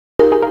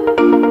Hey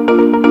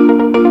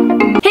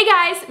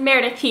guys,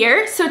 Meredith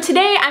here. So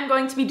today I'm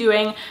going to be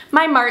doing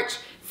my March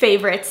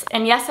favorites.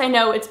 And yes, I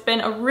know it's been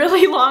a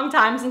really long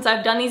time since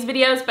I've done these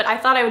videos, but I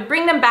thought I would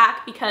bring them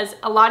back because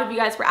a lot of you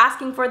guys were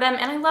asking for them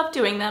and I love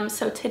doing them.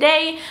 So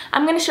today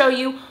I'm gonna show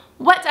you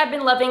what I've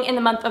been loving in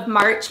the month of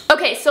March.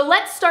 Okay, so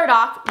let's start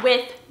off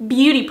with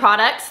beauty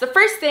products. The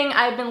first thing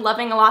I've been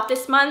loving a lot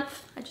this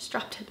month, I just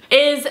dropped it,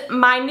 is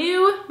my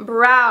new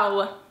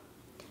brow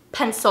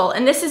pencil.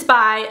 And this is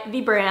by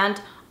the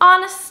brand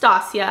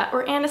Anastasia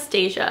or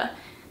Anastasia,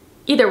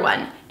 either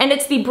one. And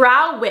it's the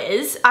Brow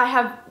Wiz.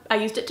 I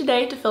used it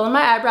today to fill in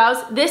my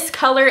eyebrows. This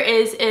color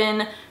is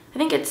in, I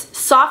think it's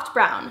soft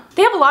brown.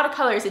 They have a lot of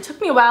colors. It took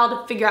me a while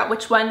to figure out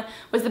which one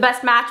was the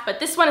best match, but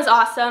this one is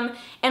awesome.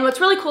 And what's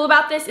really cool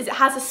about this is it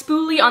has a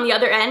spoolie on the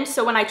other end,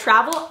 so when I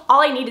travel,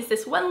 all I need is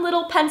this one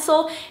little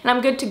pencil and I'm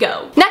good to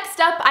go. Next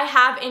up, I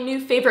have a new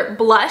favorite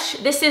blush.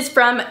 This is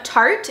from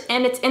Tarte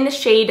and it's in the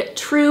shade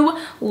True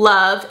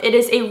Love. It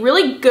is a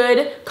really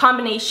good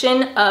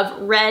combination of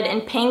red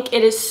and pink.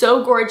 It is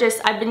so gorgeous.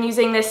 I've been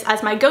using this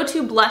as my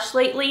go-to blush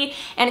lately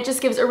and it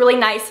just gives a really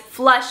nice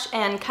flush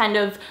and kind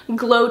of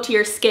glow to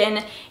your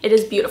skin. It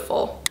is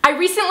beautiful. I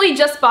recently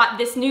just bought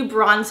this new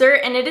bronzer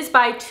and it is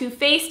by Too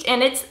Faced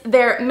and it's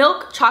their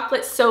Milk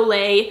Chocolate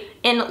Soleil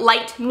in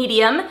light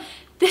medium.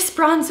 This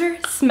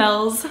bronzer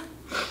smells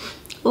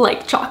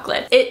like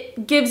chocolate.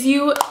 It gives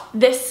you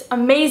this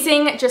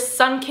amazing, just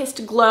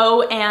sun-kissed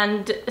glow,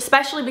 and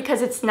especially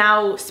because it's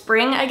now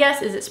spring, I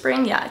guess. Is it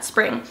spring? Yeah, it's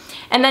spring.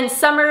 And then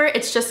summer,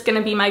 it's just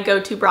gonna be my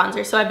go-to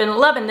bronzer, so I've been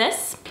loving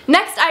this.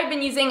 Next, I've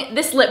been using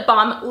this lip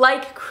balm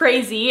like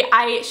crazy.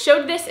 I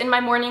showed this in my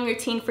morning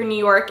routine for New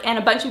York, and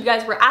a bunch of you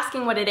guys were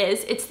asking what it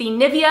is. It's the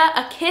Nivea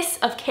A Kiss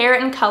of Care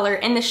and Color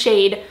in the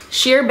shade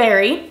Sheer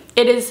Berry.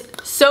 It is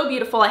so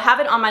beautiful. I have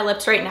it on my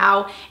lips right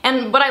now.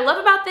 And what I love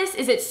about this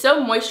is it's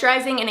so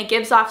moisturizing and it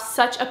gives off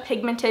such a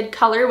pigmented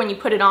color when you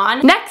put it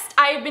on. Next,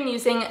 I have been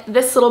using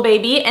this little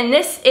baby, and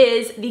this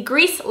is the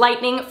Grease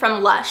Lightening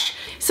from Lush.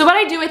 So what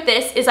I do with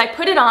this is I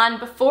put it on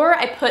before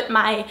I put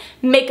my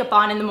makeup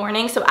on in the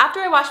morning. So after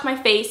I wash my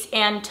face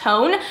and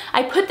tone,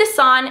 I put this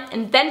on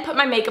and then put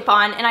my makeup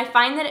on, and I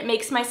find that it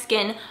makes my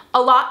skin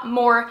a lot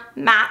more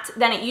matte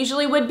than it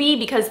usually would be,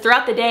 because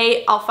throughout the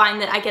day I'll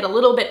find that I get a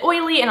little bit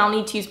oily and I'll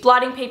need to use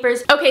blotting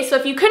papers. Okay, so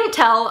if you couldn't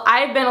tell,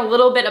 I've been a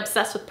little bit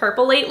obsessed with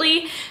purple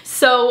lately.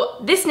 So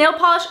this nail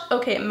polish,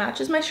 okay, it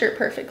matches my shirt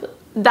perfectly.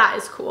 That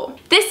is cool.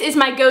 This is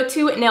my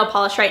go-to nail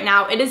polish right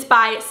now. It is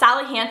by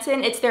Sally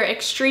Hansen. It's their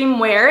Extreme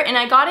Wear, and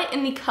I got it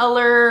in the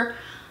color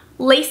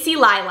Lacey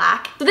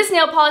Lilac. So this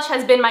nail polish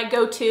has been my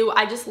go-to.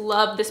 I just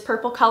love this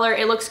purple color.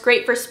 It looks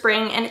great for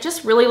spring, and it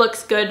just really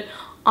looks good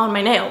on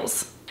my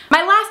nails.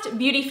 My last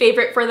beauty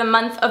favorite for the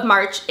month of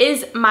March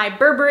is my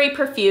Burberry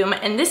perfume,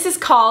 and this is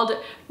called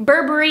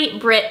Burberry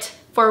Brit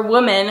for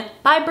Woman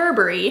by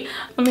Burberry.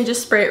 Let me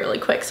just spray it really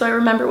quick so I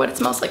remember what it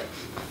smells like.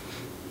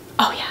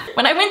 Oh yeah.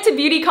 When I went to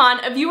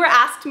BeautyCon, a viewer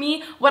asked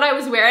me what I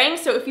was wearing,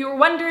 so if you were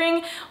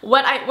wondering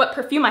what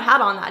perfume I had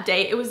on that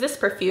day, it was this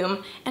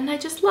perfume, and I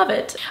just love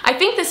it. I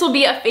think this will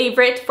be a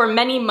favorite for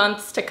many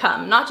months to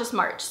come, not just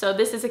March, so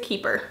this is a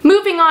keeper.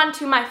 Moving on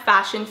to my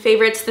fashion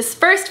favorites, this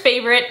first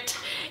favorite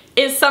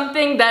is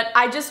something that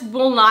I just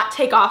will not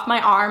take off my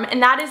arm,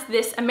 and that is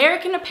this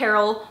American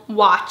Apparel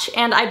watch.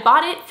 And I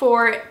bought it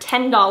for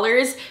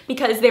 $10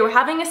 because they were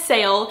having a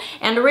sale,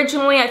 and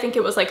originally I think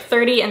it was like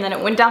 $30 and then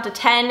it went down to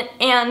 $10,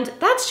 and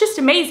that's just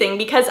amazing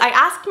because I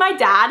asked my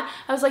dad,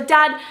 I was like,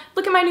 Dad,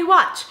 look at my new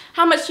watch.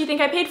 How much do you think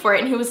I paid for it?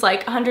 And he was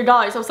like, $100.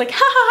 I was like, ha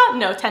ha ha,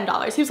 no,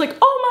 $10. He was like,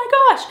 oh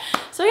my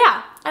gosh. So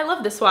yeah, I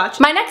love this watch.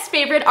 My next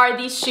favorite are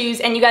these shoes,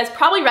 and you guys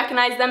probably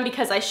recognize them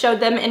because I showed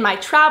them in my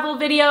travel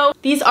video.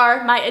 These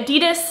are my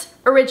Adidas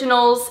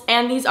Originals,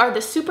 and these are the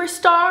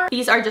Superstar.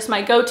 These are just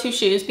my go-to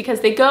shoes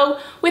because they go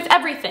with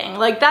everything.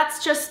 Like,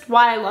 that's just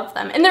why I love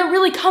them. And they're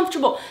really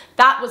comfortable.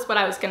 That was what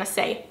I was gonna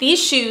say.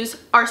 These shoes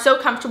are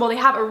so comfortable. They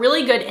have a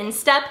really good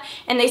instep,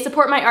 and they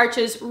support my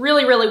arches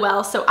really, really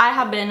well. So I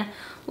have been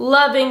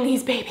loving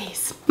these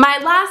babies. My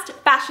last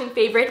fashion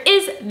favorite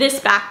is this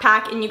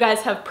backpack, and you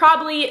guys have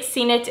probably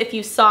seen it if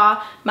you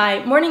saw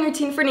my morning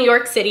routine for New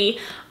York City.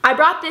 I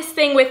brought this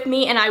thing with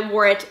me and I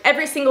wore it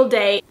every single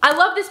day. I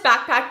love this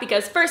backpack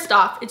because first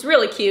off, it's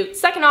really cute.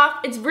 Second off,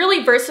 it's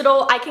really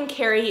versatile. I can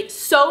carry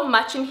so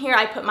much in here.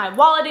 I put my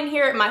wallet in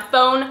here, my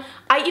phone.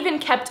 I even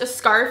kept a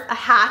scarf, a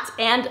hat,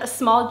 and a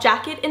small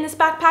jacket in this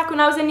backpack when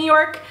I was in New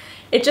York.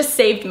 It just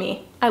saved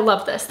me. I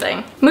love this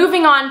thing.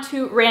 Moving on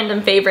to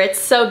random favorites.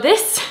 So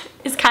this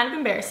is kind of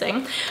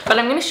embarrassing, but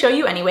I'm gonna show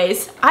you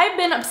anyways. I've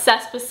been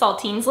obsessed with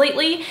saltines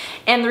lately,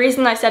 and the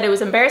reason I said it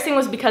was embarrassing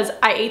was because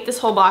I ate this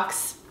whole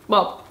box,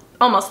 well,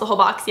 almost the whole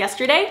box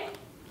yesterday.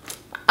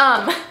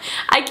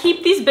 I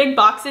keep these big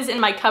boxes in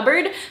my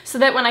cupboard so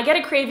that when I get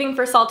a craving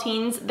for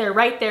saltines, they're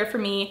right there for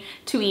me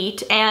to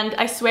eat. And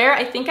I swear,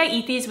 I think I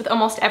eat these with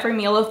almost every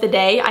meal of the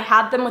day. I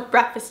had them with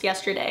breakfast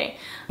yesterday.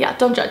 Yeah,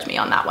 don't judge me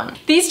on that one.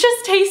 These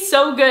just taste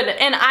so good,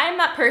 and I'm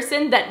that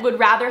person that would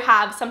rather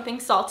have something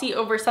salty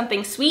over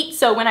something sweet.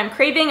 So when I'm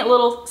craving a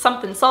little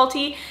something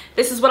salty,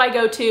 this is what I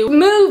go to.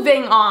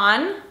 Moving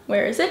on,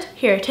 where is it?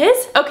 Here it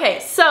is. Okay,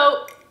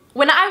 so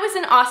when I was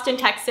in Austin,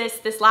 Texas,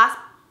 this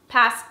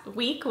past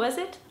week, was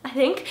it? I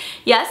think.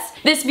 Yes.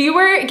 This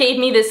viewer gave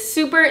me this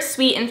super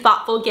sweet and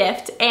thoughtful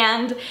gift,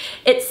 and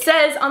it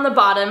says on the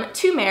bottom,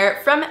 "To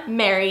Mer from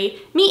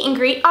Mary, meet and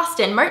greet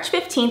Austin, March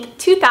 15th,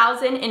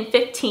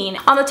 2015.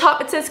 On the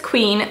top it says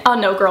Queen. Oh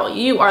no girl,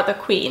 you are the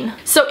queen.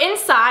 So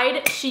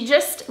inside, she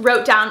just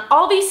wrote down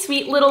all these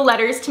sweet little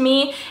letters to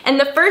me, and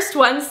the first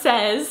one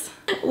says,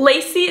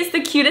 "Lacey is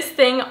the cutest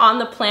thing on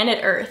the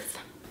planet Earth."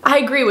 I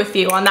agree with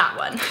you on that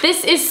one.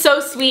 This is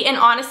so sweet, and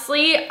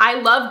honestly, I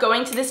love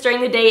going to this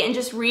during the day and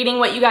just reading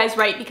what you guys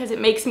write because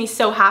it makes me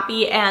so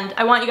happy, and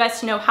I want you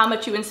guys to know how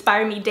much you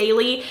inspire me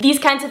daily. These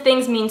kinds of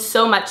things mean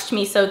so much to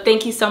me, so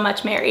thank you so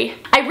much, Mary.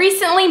 I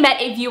recently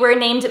met a viewer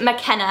named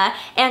McKenna,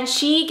 and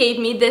she gave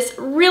me this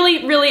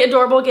really, really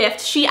adorable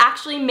gift. She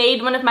actually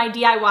made one of my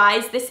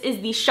DIYs. This is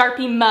the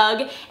Sharpie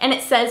mug, and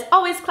it says,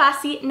 "Always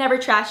classy, never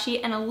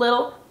trashy, and a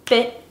little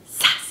bit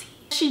sassy."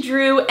 She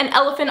drew an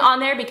elephant on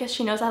there because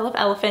she knows I love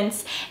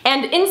elephants,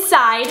 and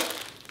inside,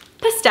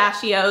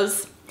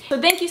 pistachios.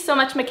 So thank you so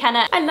much,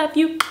 McKenna. I love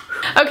you.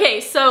 Okay,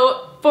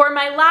 so for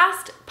my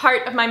last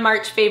part of my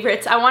March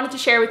favorites, I wanted to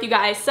share with you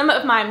guys some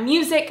of my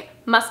music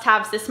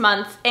must-haves this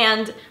month,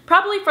 and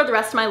probably for the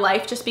rest of my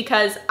life, just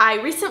because I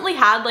recently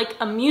had like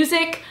a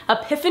music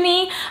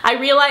epiphany. I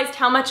realized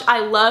how much I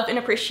love and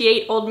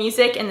appreciate old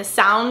music and the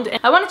sound. And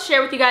I wanted to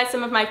share with you guys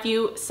some of my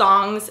few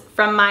songs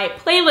from my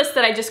playlist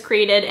that I just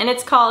created, and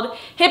it's called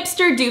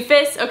Hipster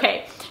Doofus.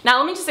 Okay, now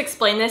let me just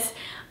explain this.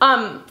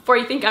 Before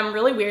you think I'm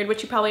really weird,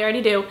 which you probably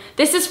already do.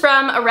 This is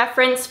from a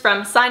reference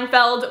from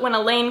Seinfeld when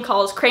Elaine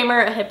calls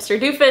Kramer a hipster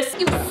doofus.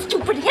 "You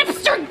stupid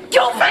hipster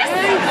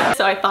doofus!"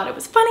 So I thought it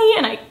was funny,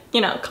 and I,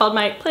 called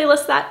my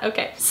playlist that.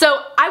 Okay. So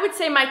I would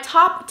say my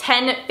top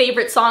 10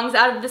 favorite songs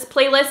out of this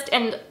playlist,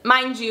 and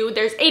mind you,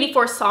 there's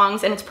 84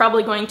 songs and it's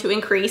probably going to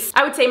increase.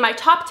 I would say my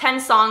top 10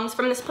 songs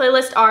from this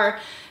playlist are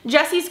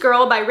Jessie's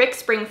Girl by Rick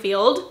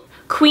Springfield,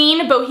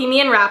 Queen,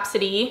 Bohemian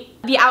Rhapsody,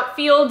 The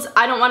Outfield's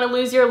I Don't Want to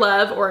Lose Your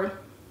Love, or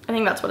I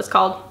think that's what it's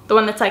called. The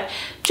one that's like,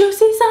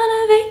 "Josie's on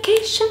a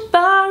vacation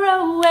far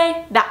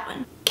away." That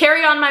one.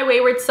 Carry On My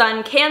Wayward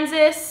Son,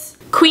 Kansas.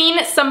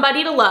 Queen,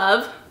 Somebody to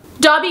Love.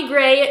 Dobie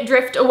Gray,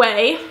 Drift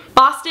Away.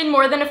 Boston,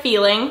 More Than a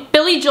Feeling.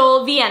 Billy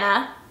Joel,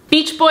 Vienna.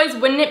 Beach Boys,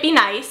 Wouldn't It Be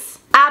Nice.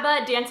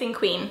 Abba, Dancing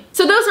Queen.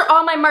 So those are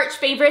all my March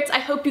favorites. I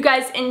hope you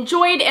guys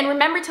enjoyed, and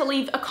remember to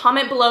leave a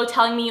comment below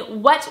telling me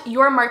what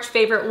your March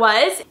favorite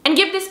was, and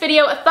give this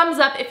video a thumbs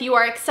up if you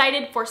are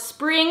excited for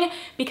spring,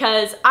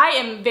 because I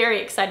am very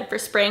excited for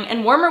spring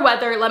and warmer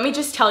weather. Let me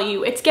just tell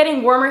you, it's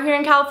getting warmer here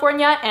in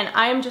California, and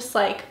I am just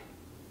like,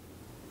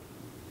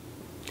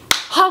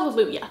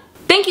 hallelujah.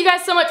 Thank you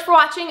guys so much for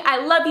watching. I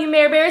love you,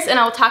 Mare Bears, and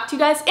I will talk to you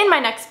guys in my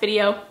next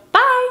video.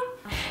 Bye!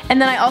 And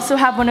then I also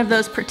have one of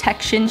those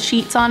protection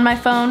sheets on my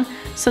phone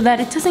so that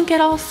it doesn't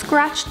get all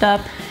scratched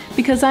up,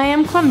 because I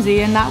am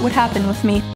clumsy and that would happen with me.